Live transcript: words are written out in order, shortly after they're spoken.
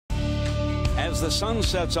As the sun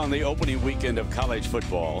sets on the opening weekend of college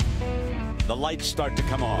football, the lights start to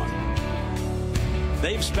come on.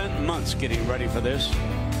 They've spent months getting ready for this.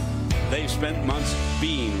 They've spent months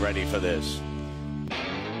being ready for this.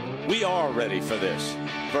 We are ready for this.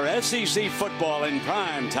 For SEC football in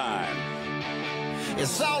prime time.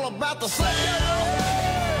 It's all about the same.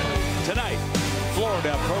 Tonight,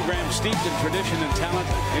 Florida, a program steeped in tradition and talent,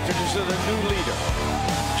 introduces a new leader.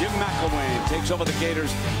 Jim McElwain takes over the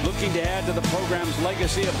Gators, looking to add to the program's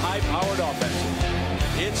legacy of high-powered offenses.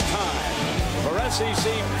 It's time for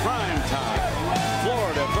SEC prime time.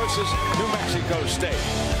 Florida versus New Mexico State.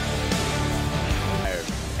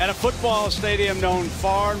 At a football stadium known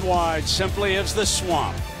far and wide simply as the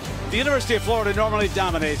Swamp. The University of Florida normally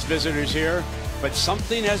dominates visitors here, but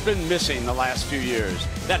something has been missing the last few years.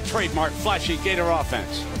 That trademark flashy Gator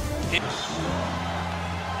offense.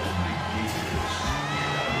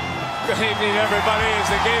 Good evening, everybody, as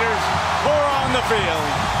the Gators pour on the field.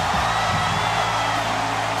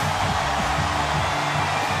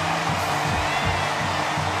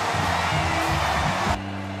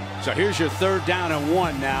 So here's your 3rd down and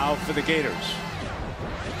 1 now for the Gators.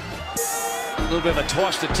 A little bit of a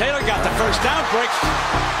toss to Taylor, got the first down, breaks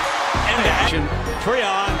into action.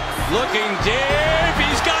 Treon looking deep,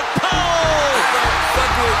 he's got Powell!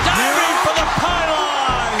 Diving for the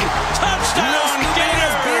pylon! Touchdown,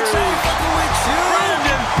 Gators!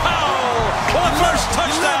 Brandon Powell for the first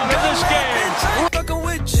touchdown of this game. Fucking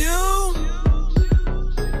with you.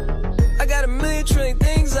 I got a million trillion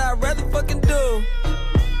things I'd rather fucking do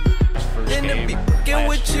than to be fucking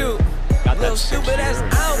with you. Got that little stupid ass. I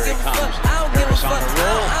don't give a fuck. I don't give a fuck. I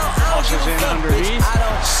don't give a fuck, bitch. I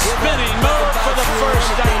don't spinning move for the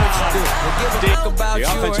first down. The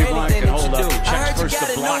offensive line can hold up. He checks first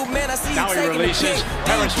the block. Now he releases.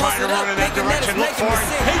 Harris trying to run in that direction. Look for him.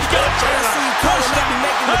 He's got Taylor. First down.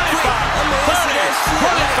 35, 30,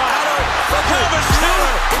 25. Calvin Taylor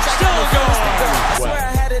still going. I swear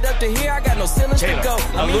I had it up to here. I got no ceilings to go.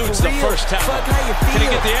 Eludes the first tackle. Can he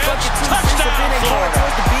get the edge? Touchdown, Florida.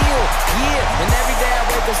 Yeah, and every day I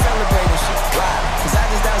wake up celebrating shit. Why? Cause I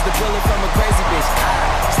just dodged the bullet from a crazy bitch.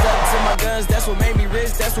 I stuck to my guns, that's what made me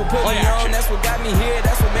rich. That's what put me on, that's what got me here.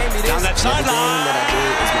 That's what made me this. Down that sideline. Everything that I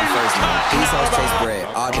did is my first name. These hoes chase bread.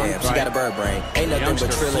 Aw damn, she got a bird brain. Ain't nothing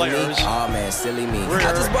but trilling me. Aw man, silly me.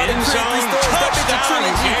 I just bought a crib, 3 stories, that bitch a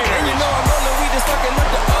trilogy. And you know I'm rolling, we just fucking up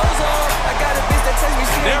the ozone. I got a bitch that takes me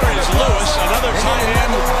shit. There is Lewis, another tight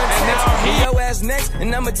end. And now he. Your ass next,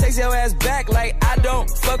 and I'ma text your ass back like I don't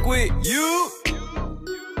fuck with you.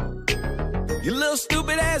 You little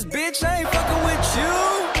stupid ass bitch, I ain't fucking with you.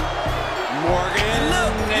 Morgan,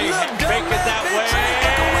 they fake it that way. Trying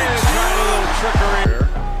a little trickery.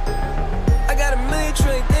 I got a million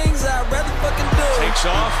trillion things I'd rather fucking do. Takes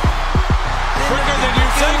off. Quicker than you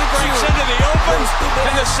think, breaks into the open,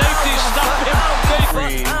 and the safety stopped him.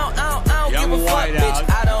 Young wide out.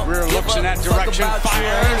 Rear looks in that direction,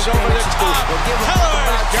 fires over the top.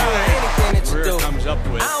 Heller's got it. Rear comes up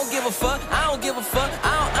with. I don't give a fuck. I don't give a fuck.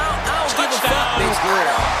 I don't give a fuck. Bitch,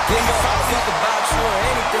 give a fuck about you or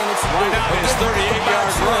anything that you do. Right out his 38-yard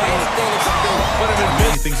run. Anything that you do.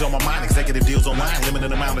 Many things on my mind, executive deals online,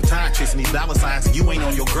 limited amount of time, chasing these dollar signs, and you ain't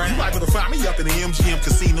on your grind. Liable to find me up in the MGM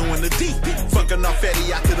casino in the deep. Fucking off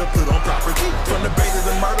Eddie, I could have put on property. From the bait to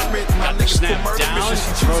the murder writ, my niggas snap murder down,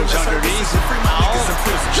 mission. throws underneath.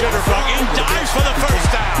 Shitterbugging dives for the first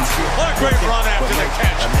down. What a great run after the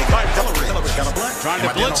catch. Trying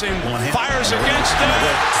to blitz him, fires against it.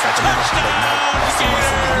 Touchdown,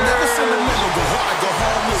 Gators! Never seen a nigga go hard, go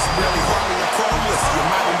homeless, really hardly a chromeless. Your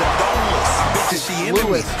mind in the domeless. Bitches, she into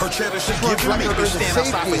me. Her cheddar should give me. They stand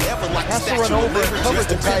outside forever like a statue of liberty. Covered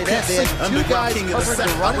the tight end. They had 2 guys covering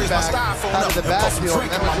the running back out of the backfield.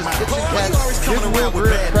 That was just pitch and catch. Give Will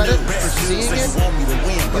Grier credit for seeing it.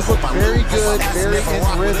 He looked very good, very in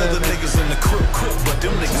rhythm. But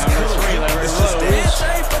them niggas Bitch,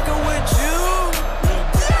 I ain't fucking with you.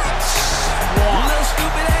 You little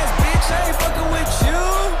stupid ass bitch, I ain't fucking with you.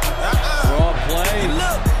 Raw play.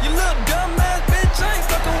 You look dumb ass bitch, I ain't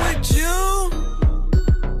fucking with you.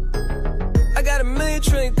 I got a million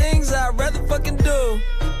trillion things I'd rather fucking do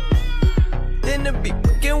than to be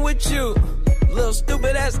fucking with you. Little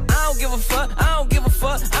stupid ass, I don't give a fuck. I don't give a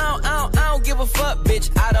fuck. I don't give a fuck, bitch.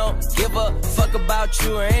 I don't give a fuck about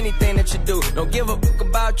you or anything that you do. Don't give a fuck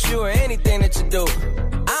about you or anything that you do.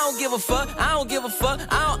 I don't give a fuck, I don't give a fuck,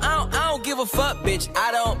 I don't give a fuck, bitch.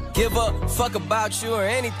 I don't give a fuck about you or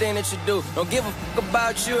anything that you do. Don't give a fuck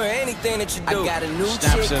about you or anything that you do. I got a new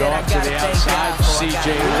chick that I gotta thank God for.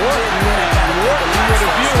 CJ Wharton, and Wharton with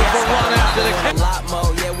a beautiful run after the catch. A lot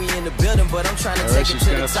more, yeah, we in the building, but I'm trying to take it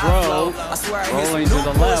to the top flow. I swear I hear some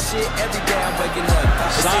new bullshit every day I'm waking up.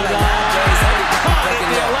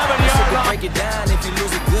 Break it down if you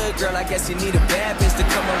lose a good girl. I guess you need a bad bitch to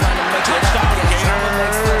come around and make it up.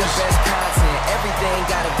 Best content. Everything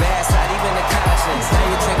got a bad side, even the conscience. Now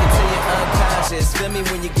you're drinking till you're unconscious. Feel me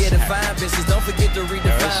when you get a fine bitches. Don't forget to read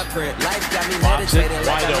the fine print. Life got me meditating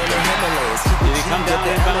like I'm in the Himalayas. Did he come down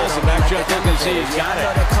inbounds? The back check look and see he's got it.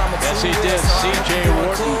 Yes, he did. CJ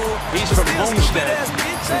Wharton. He's from Homestead.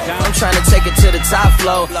 I'm trying to take it to the top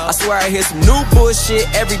flow. I swear I hear some new bullshit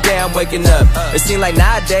every day I'm waking up. It seems like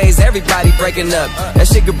nowadays everybody breaking up. That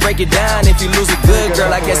shit could break it down if you lose a good girl.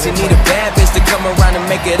 I guess you need a bad bitch to come around and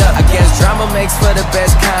make it up. I guess drama makes for the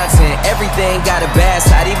best content. Everything got a bad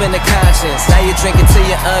side, even the conscience. Now you're drinking till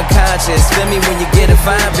you're unconscious. Feel me when you get a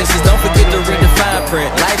fine bitches. Don't forget to read the fine print.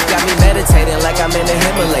 Life got me meditating like I'm in the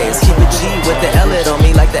Himalayas. Keep a G with the L on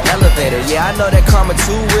me like the elevator. Yeah, I know that karma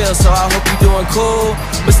too real, so I hope you doing cool.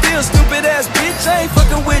 But still, stupid ass bitch, I ain't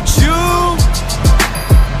fucking with you.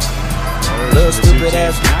 Little stupid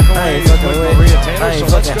ass, I ain't fucking with you. I ain't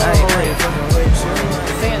fucking with you.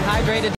 Staying hydrated.